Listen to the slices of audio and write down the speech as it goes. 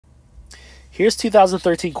Here's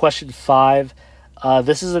 2013 question 5.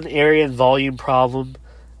 This is an area and volume problem,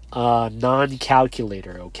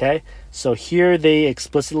 non-calculator, okay? So here they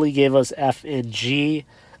explicitly gave us F and G.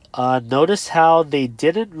 Notice how they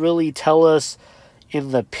didn't really tell us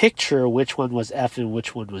in the picture which one was F and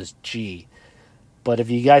which one was G. But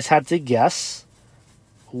if you guys had to guess,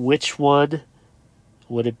 which one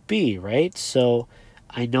would it be, right? So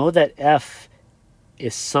I know that F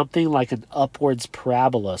is something like an upwards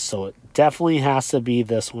parabola, so it definitely has to be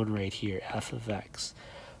this one right here, f of x.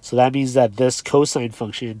 So that means that this cosine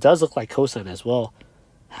function, it does look like cosine as well,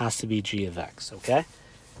 has to be g of x, okay?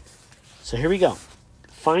 So here we go.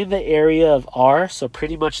 Find the area of R, so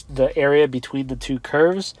pretty much the area between the two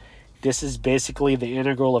curves. This is basically the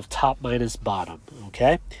integral of top minus bottom,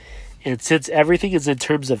 okay? And since everything is in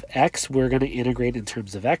terms of x, we're going to integrate in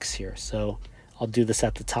terms of x here. So I'll do this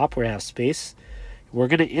at the top where I have space. We're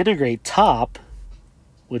going to integrate top,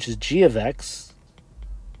 which is g of x,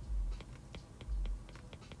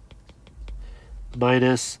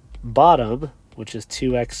 minus bottom, which is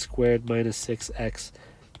 2x squared minus 6x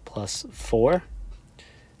plus 4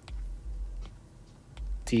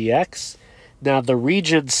 dx. Now the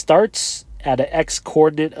region starts at an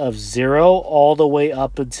x-coordinate of 0 all the way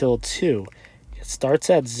up until 2. It starts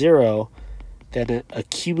at 0, then it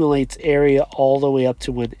accumulates area all the way up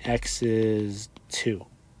to when x is 2.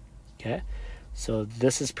 Okay? So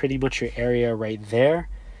this is pretty much your area right there.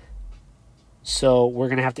 So we're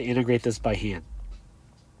going to have to integrate this by hand.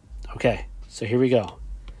 Okay, so here we go.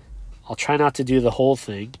 I'll try not to do the whole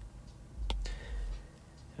thing.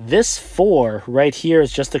 This 4 right here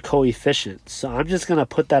is just a coefficient, so I'm just going to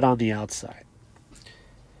put that on the outside.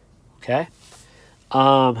 Okay?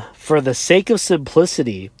 For the sake of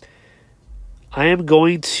simplicity, I am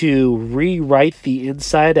going to rewrite the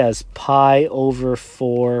inside as pi over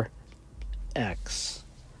 4x.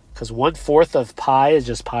 Because 1/4 of pi is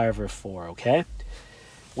just pi over 4, okay?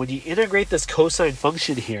 When you integrate this cosine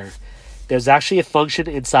function here, there's actually a function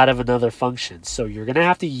inside of another function. So you're going to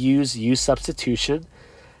have to use u substitution,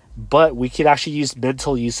 but we could actually use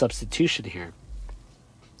mental u substitution here.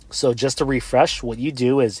 So just to refresh, what you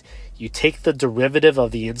do is you take the derivative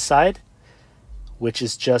of the inside, which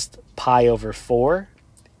is just pi over 4,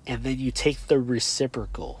 and then you take the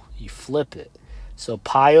reciprocal. You flip it. So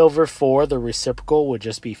pi over 4, the reciprocal would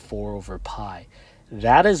just be 4 over pi.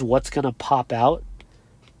 That is what's going to pop out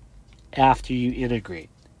after you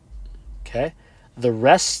integrate. Okay? The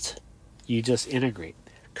rest, you just integrate.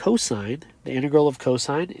 Cosine, the integral of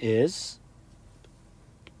cosine is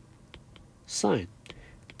sine.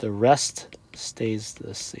 The rest stays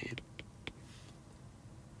the same.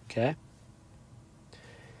 Okay?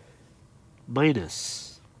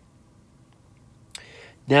 Minus.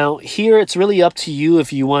 Now, here it's really up to you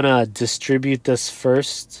if you want to distribute this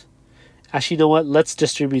first. Actually, you know what? Let's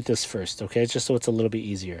distribute this first, okay? Just so it's a little bit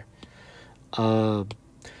easier. So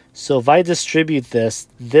if I distribute this,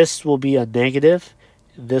 this will be a negative,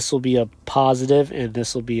 this will be a positive, and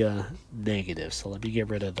this will be a negative. So let me get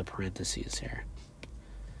rid of the parentheses here.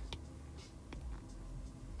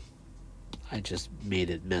 I just made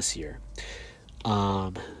it messier.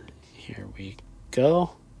 Here we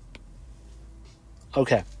go.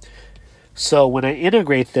 Okay. So when I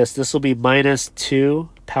integrate this, this will be minus 2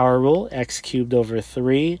 power rule, x cubed over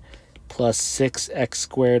 3, plus 6x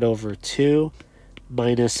squared over 2,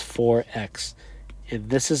 minus 4x. And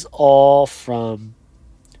this is all from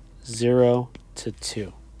 0 to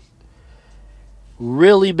 2.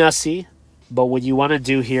 Really messy, but what you want to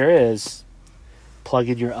do here is plug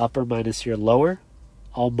in your upper minus your lower.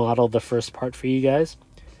 I'll model the first part for you guys.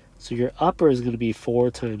 So your upper is going to be 4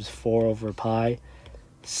 times 4 over pi,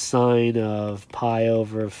 sine of pi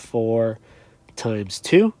over 4 times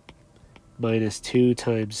 2, minus 2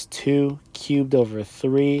 times 2 cubed over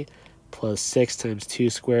 3, plus 6 times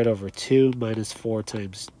 2 squared over 2, minus 4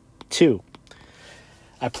 times 2.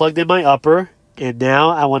 I plugged in my upper, and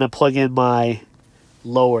now I want to plug in my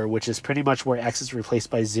lower, which is pretty much where x is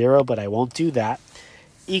replaced by 0, but I won't do that.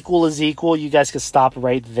 Equal is equal. You guys can stop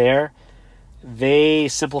right there. They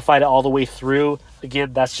simplified it all the way through.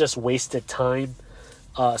 Again, that's just wasted time,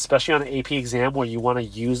 especially on an AP exam where you want to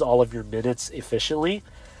use all of your minutes efficiently.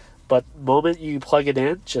 But the moment you plug it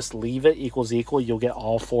in, just leave it equals equal. You'll get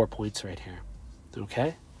all 4 points right here.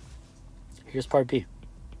 Okay? Here's part B.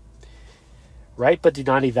 Write but do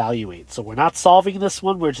not evaluate. So we're not solving this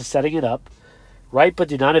one. We're just setting it up. Write but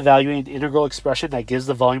do not evaluate an integral expression that gives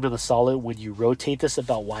the volume of the solid when you rotate this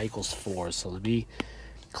about y equals 4. So let me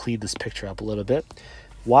clean this picture up a little bit.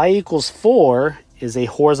 Y equals 4 is a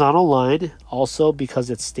horizontal line, also because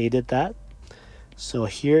it stated that. So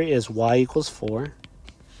here is y equals 4.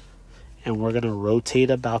 and we're going to rotate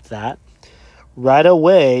about that. Right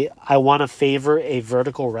away, I want to favor a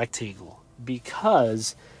vertical rectangle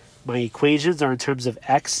because my equations are in terms of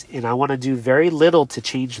x, and I want to do very little to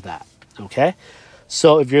change that, okay?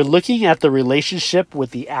 So if you're looking at the relationship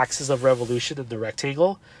with the axis of revolution in the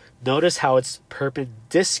rectangle, notice how it's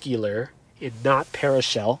perpendicular and not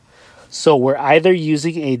parashell. So we're either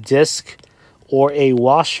using a disk or a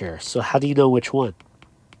washer. So how do you know which one?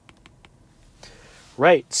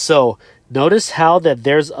 Right, so notice how that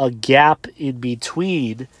there's a gap in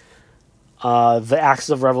between the axis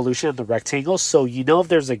of revolution and the rectangle. So you know if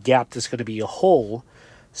there's a gap, there's going to be a hole.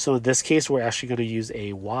 So in this case, we're actually going to use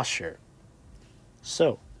a washer.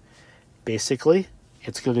 So basically,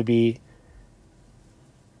 it's going to be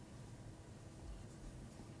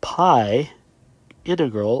pi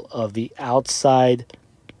integral of the outside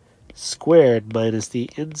squared minus the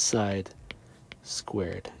inside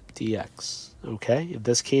squared dx. Okay, in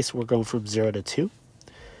this case, we're going from 0 to 2.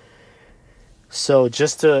 So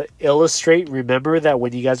just to illustrate, remember that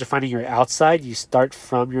when you guys are finding your outside, you start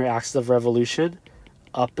from your axis of revolution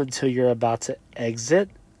up until you're about to exit.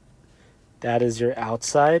 That is your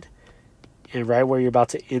outside. And right where you're about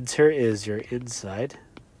to enter is your inside.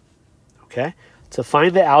 Okay? To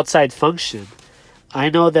find the outside function, I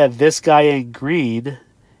know that this guy in green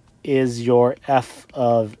is your f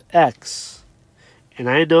of x. And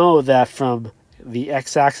I know that from the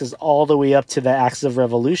x-axis all the way up to the axis of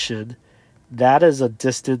revolution, that is a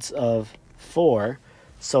distance of 4.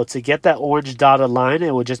 So to get that orange dotted line,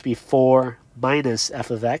 it would just be 4 minus f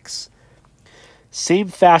of x. Same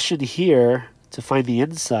fashion here, to find the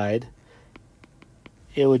inside,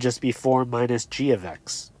 it would just be 4 minus g of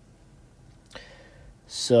x.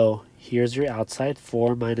 So here's your outside,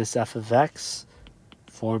 4 minus f of x,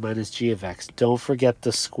 4 minus g of x. Don't forget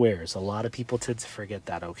the squares. A lot of people tend to forget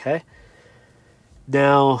that, okay?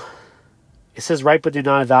 Now, it says write but do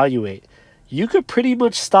not evaluate. You could pretty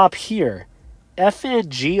much stop here. F and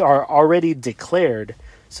g are already declared,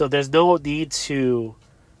 so there's no need to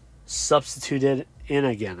substitute it in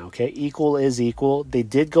again, okay? Equal is equal. They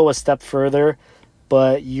did go a step further,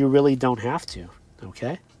 but you really don't have to,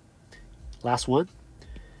 okay? Last one.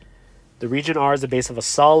 The region R is the base of a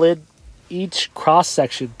solid. Each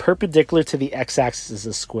cross-section perpendicular to the x-axis is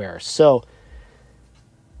a square. So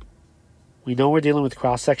we know we're dealing with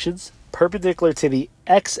cross-sections. Perpendicular to the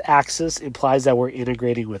x-axis implies that we're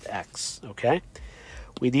integrating with x, okay?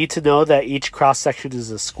 We need to know that each cross-section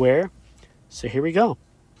is a square. So here we go.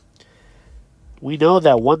 We know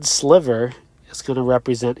that one sliver is going to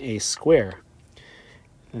represent a square.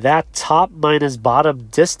 That top minus bottom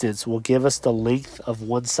distance will give us the length of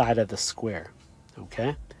one side of the square,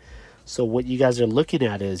 okay? So what you guys are looking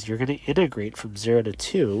at is you're going to integrate from 0 to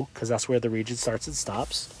 2, because that's where the region starts and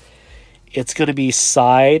stops. It's going to be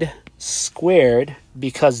side squared,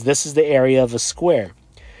 because this is the area of a square.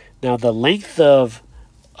 Now, the length of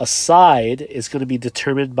a side is going to be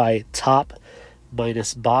determined by top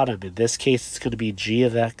minus bottom. In this case, it's going to be g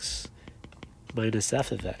of x minus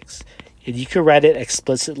f of x. And you can write it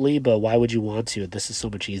explicitly, but why would you want to? This is so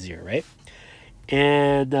much easier, right?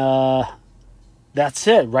 And that's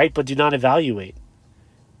it, right? But do not evaluate.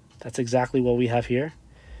 That's exactly what we have here.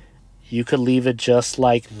 You could leave it just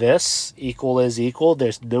like this. Equal is equal.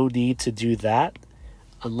 There's no need to do that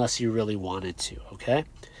unless you really wanted to, okay?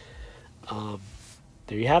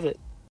 There you have it.